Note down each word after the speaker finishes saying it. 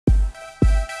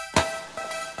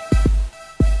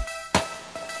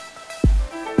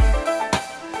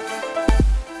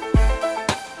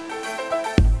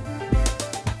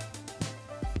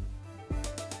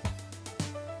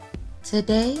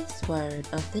Today's word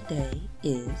of the day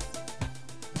is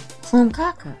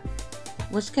krumkake,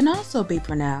 which can also be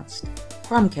pronounced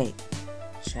krumkake.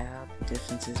 Child,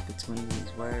 differences between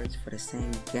these words for the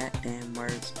same goddamn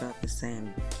word spelled the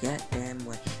same goddamn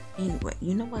way. Anyway,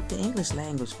 you know what? The English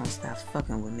language gonna stop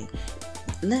fucking with me.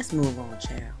 Let's move on,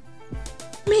 child.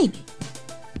 Meaning,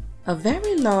 a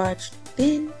very large,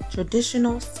 thin,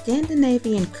 traditional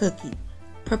Scandinavian cookie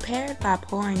prepared by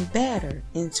pouring batter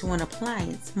into an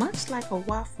appliance much like a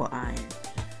waffle iron,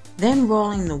 then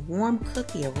rolling the warm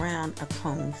cookie around a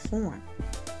cone form.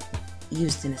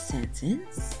 Used in a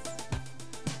sentence,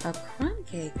 a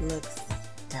krumkake looks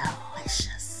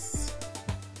delicious.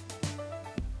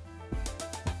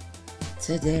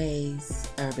 Today's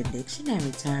Urban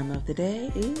Dictionary term of the day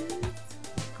is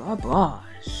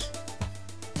garbajj,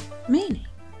 meaning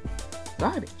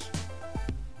garbage.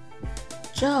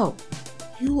 Joe,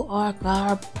 you are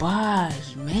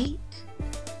garbajj, mate.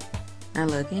 Now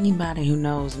look, anybody who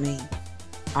knows me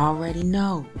already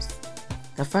knows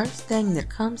the first thing that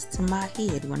comes to my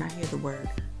head when I hear the word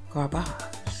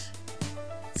garbajj,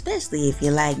 especially if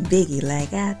you like Biggie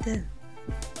like I do.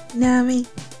 You know what I mean?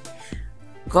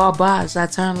 Garbajj, I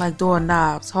turn like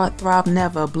doorknobs, heartthrob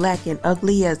never, black and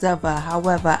ugly as ever.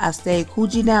 However, I stay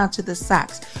coochie down to the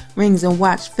socks, rings and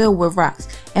watch filled with rocks,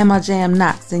 and my jam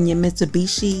knocks in your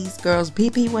Mitsubishis. Girls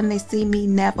pee-pee when they see me,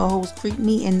 Navajos creep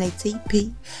me in they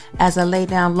TP. As I lay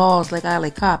down laws like I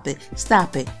lay carpet,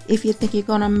 stop it. If you think you're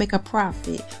gonna make a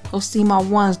profit, go see my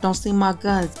ones, don't see my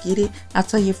guns, get it? I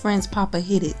tell your friends Papa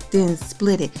hit it, then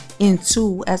split it in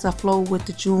two as I flow with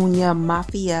the junior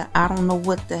mafia. I don't know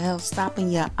what the hell's stopping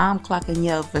ya. I'm clocking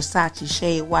ya, Versace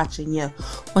shade watching ya.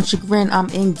 Once you grin, I'm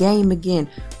in game again.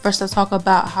 First I talk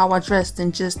about how I dressed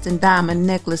in just in diamond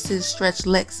necklaces, stretch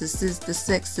Lexuses, the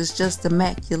sex is just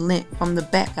immaculate. From the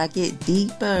back I get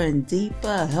deeper and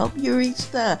deeper, help you reach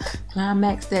the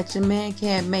climax that your man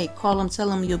can't make. Call him,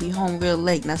 tell him you'll be home real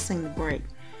late. Now sing the break.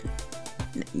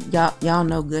 Y'all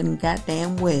know good and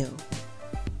goddamn well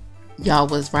y'all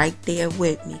was right there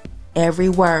with me. Every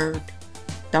word.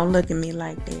 Don't look at me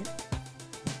like that.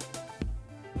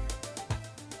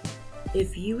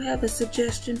 If you have a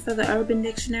suggestion for the Urban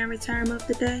Dictionary term of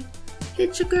the day,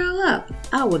 hit your girl up.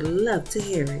 I would love to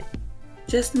hear it.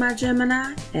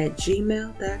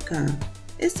 JustMyGemini@gmail.com.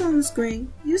 It's on the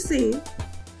screen. You see it.